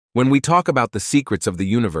When we talk about the secrets of the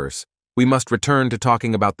universe, we must return to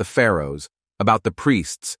talking about the pharaohs, about the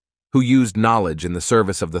priests, who used knowledge in the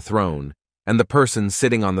service of the throne, and the person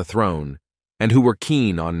sitting on the throne, and who were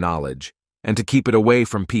keen on knowledge, and to keep it away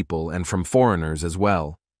from people and from foreigners as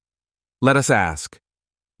well. Let us ask,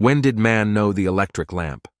 when did man know the electric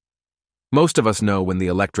lamp? Most of us know when the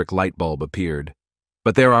electric light bulb appeared,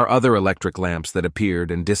 but there are other electric lamps that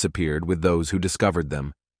appeared and disappeared with those who discovered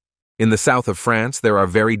them. In the south of France, there are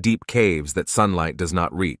very deep caves that sunlight does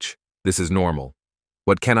not reach. This is normal.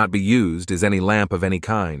 What cannot be used is any lamp of any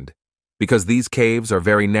kind, because these caves are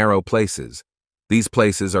very narrow places. These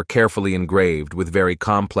places are carefully engraved with very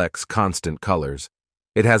complex, constant colors.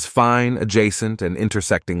 It has fine, adjacent, and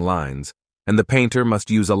intersecting lines, and the painter must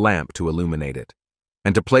use a lamp to illuminate it.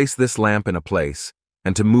 And to place this lamp in a place,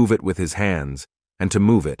 and to move it with his hands, and to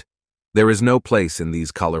move it, there is no place in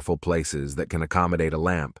these colorful places that can accommodate a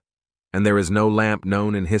lamp. And there is no lamp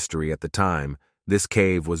known in history at the time this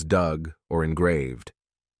cave was dug or engraved.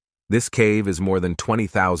 This cave is more than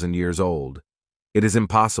 20,000 years old. It is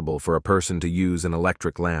impossible for a person to use an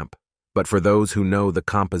electric lamp, but for those who know the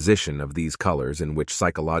composition of these colors in which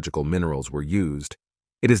psychological minerals were used,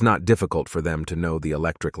 it is not difficult for them to know the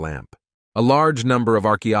electric lamp. A large number of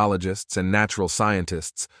archaeologists and natural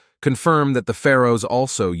scientists confirm that the pharaohs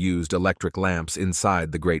also used electric lamps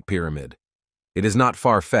inside the Great Pyramid. It is not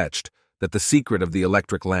far-fetched that the secret of the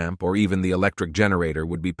electric lamp or even the electric generator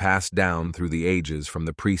would be passed down through the ages from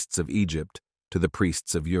the priests of Egypt to the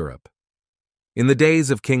priests of Europe. In the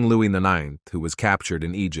days of King Louis IX, who was captured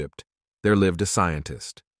in Egypt, there lived a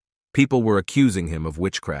scientist. People were accusing him of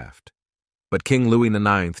witchcraft. But King Louis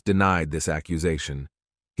IX denied this accusation.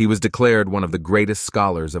 He was declared one of the greatest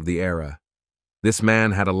scholars of the era. This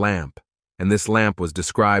man had a lamp, and this lamp was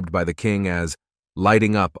described by the king as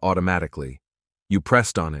lighting up automatically. You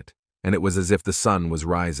pressed on it, and it was as if the sun was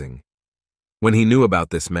rising. When he knew about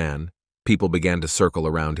this man, people began to circle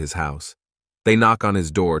around his house. They knock on his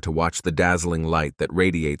door to watch the dazzling light that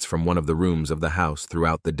radiates from one of the rooms of the house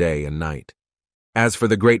throughout the day and night. As for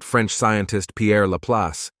the great French scientist Pierre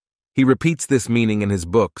Laplace, he repeats this meaning in his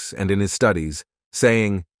books and in his studies,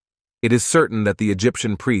 saying, "It is certain that the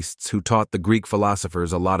Egyptian priests who taught the Greek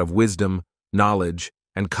philosophers a lot of wisdom, knowledge,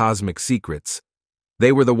 and cosmic secrets,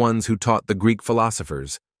 they were the ones who taught the Greek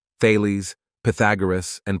philosophers, Thales,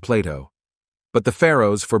 Pythagoras, and Plato. But the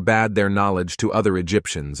pharaohs forbade their knowledge to other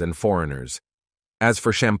Egyptians and foreigners. As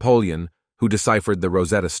for Champollion, who deciphered the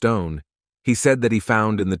Rosetta Stone, he said that he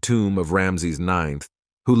found in the tomb of Ramses IX,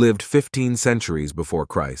 who lived 15 centuries before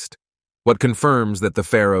Christ. What confirms that the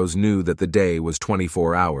pharaohs knew that the day was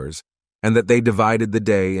 24 hours, and that they divided the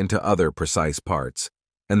day into other precise parts,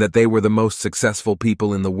 and that they were the most successful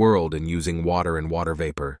people in the world in using water and water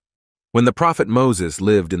vapor. When the prophet Moses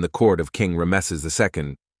lived in the court of King Rameses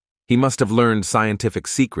II, he must have learned scientific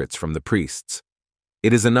secrets from the priests.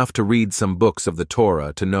 It is enough to read some books of the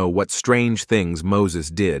Torah to know what strange things Moses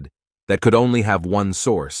did that could only have one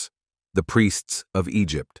source, the priests of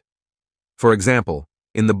Egypt. For example,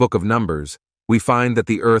 in the book of Numbers, we find that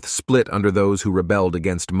the earth split under those who rebelled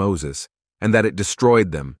against Moses, and that it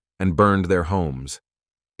destroyed them and burned their homes.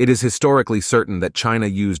 It is historically certain that China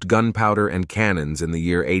used gunpowder and cannons in the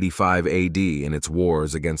year 85 AD in its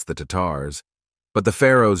wars against the Tatars. But the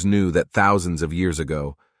pharaohs knew that thousands of years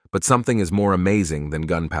ago, but something is more amazing than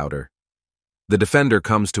gunpowder. The defender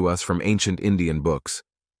comes to us from ancient Indian books.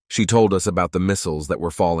 She told us about the missiles that were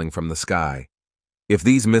falling from the sky. If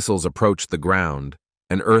these missiles approached the ground,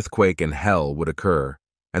 an earthquake and hell would occur,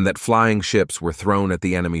 and that flying ships were thrown at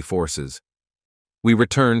the enemy forces. We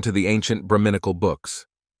return to the ancient Brahminical books.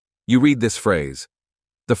 You read this phrase,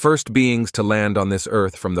 "The first beings to land on this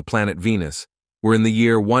earth from the planet Venus were in the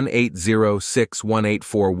year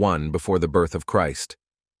 1806-1841 before the birth of Christ.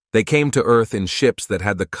 They came to earth in ships that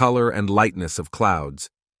had the color and lightness of clouds,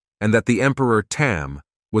 and that the Emperor Tam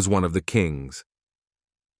was one of the kings.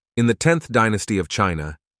 In the 10th dynasty of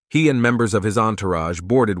China, he and members of his entourage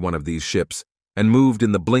boarded one of these ships and moved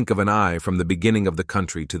in the blink of an eye from the beginning of the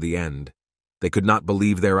country to the end. They could not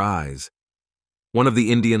believe their eyes. One of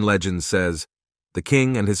the Indian legends says, the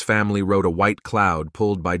king and his family rode a white cloud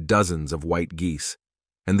pulled by dozens of white geese,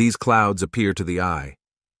 and these clouds appear to the eye,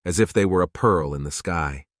 as if they were a pearl in the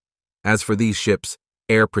sky. As for these ships,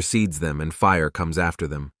 air precedes them and fire comes after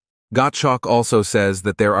them. Gottschalk also says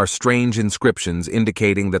that there are strange inscriptions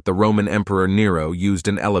indicating that the Roman Emperor Nero used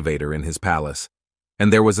an elevator in his palace,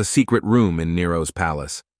 and there was a secret room in Nero's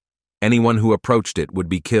palace. Anyone who approached it would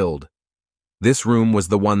be killed. This room was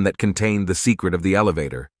the one that contained the secret of the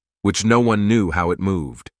elevator, which no one knew how it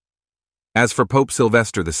moved. As for Pope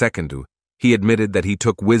Sylvester II, He admitted that he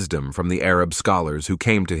took wisdom from the Arab scholars who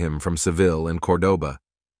came to him from Seville and Cordoba.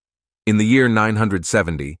 In the year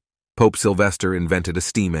 970, Pope Sylvester invented a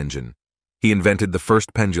steam engine. He invented the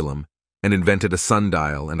first pendulum and invented a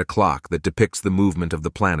sundial and a clock that depicts the movement of the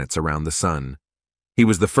planets around the sun. He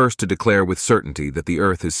was the first to declare with certainty that the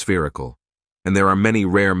Earth is spherical, and there are many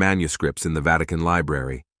rare manuscripts in the Vatican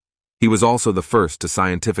Library. He was also the first to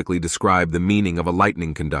scientifically describe the meaning of a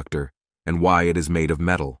lightning conductor and why it is made of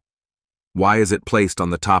metal. Why is it placed on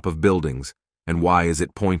the top of buildings, and why is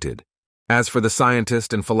it pointed? As for the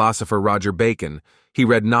scientist and philosopher Roger Bacon, he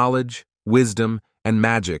read knowledge, wisdom, and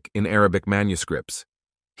magic in Arabic manuscripts.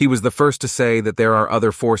 He was the first to say that there are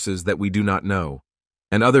other forces that we do not know,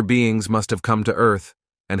 and other beings must have come to Earth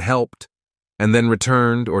and helped, and then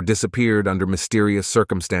returned or disappeared under mysterious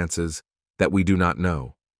circumstances that we do not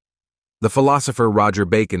know. The philosopher Roger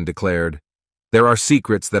Bacon declared, "There are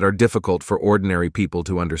secrets that are difficult for ordinary people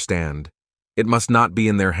to understand. It must not be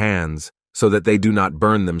in their hands, so that they do not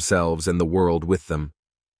burn themselves and the world with them."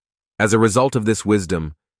 As a result of this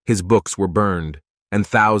wisdom, his books were burned, and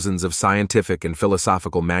thousands of scientific and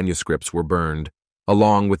philosophical manuscripts were burned,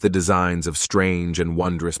 along with the designs of strange and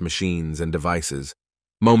wondrous machines and devices.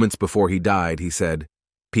 Moments before he died, he said,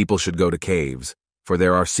 "People should go to caves, for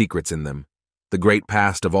there are secrets in them, the great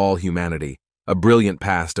past of all humanity, a brilliant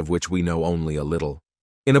past of which we know only a little."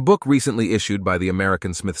 In a book recently issued by the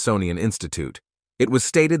American Smithsonian Institute, it was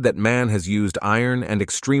stated that man has used iron and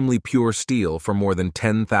extremely pure steel for more than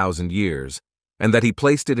 10,000 years, and that he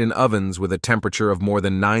placed it in ovens with a temperature of more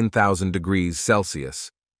than 9,000 degrees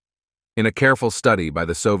Celsius. In a careful study by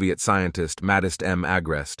the Soviet scientist Matist M.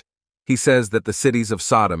 Agrest, he says that the cities of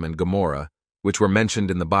Sodom and Gomorrah, which were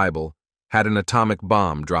mentioned in the Bible, had an atomic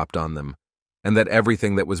bomb dropped on them, and that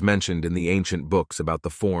everything that was mentioned in the ancient books about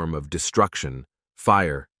the form of destruction,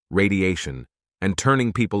 fire, radiation, and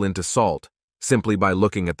turning people into salt simply by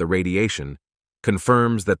looking at the radiation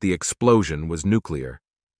confirms that the explosion was nuclear.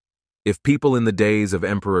 If people in the days of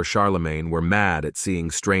Emperor Charlemagne were mad at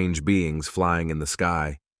seeing strange beings flying in the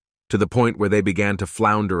sky, to the point where they began to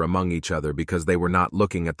flounder among each other because they were not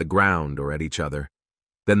looking at the ground or at each other,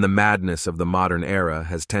 then the madness of the modern era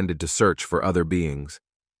has tended to search for other beings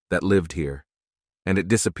that lived here, and it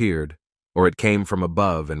disappeared, or it came from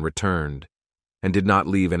above and returned, and did not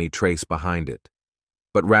leave any trace behind it,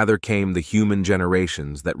 but rather came the human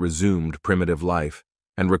generations that resumed primitive life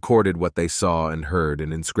and recorded what they saw and heard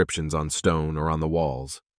in inscriptions on stone or on the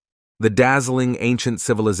walls. The dazzling ancient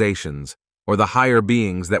civilizations, or the higher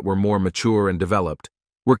beings that were more mature and developed,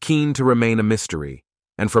 were keen to remain a mystery,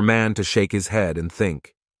 and for man to shake his head and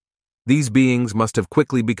think. These beings must have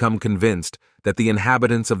quickly become convinced that the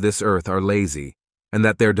inhabitants of this earth are lazy, and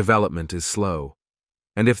that their development is slow.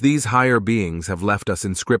 And if these higher beings have left us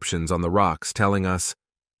inscriptions on the rocks telling us,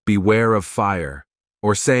 "Beware of fire,"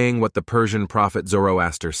 or saying what the Persian prophet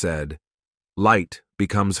Zoroaster said, "Light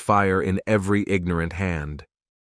becomes fire in every ignorant hand,"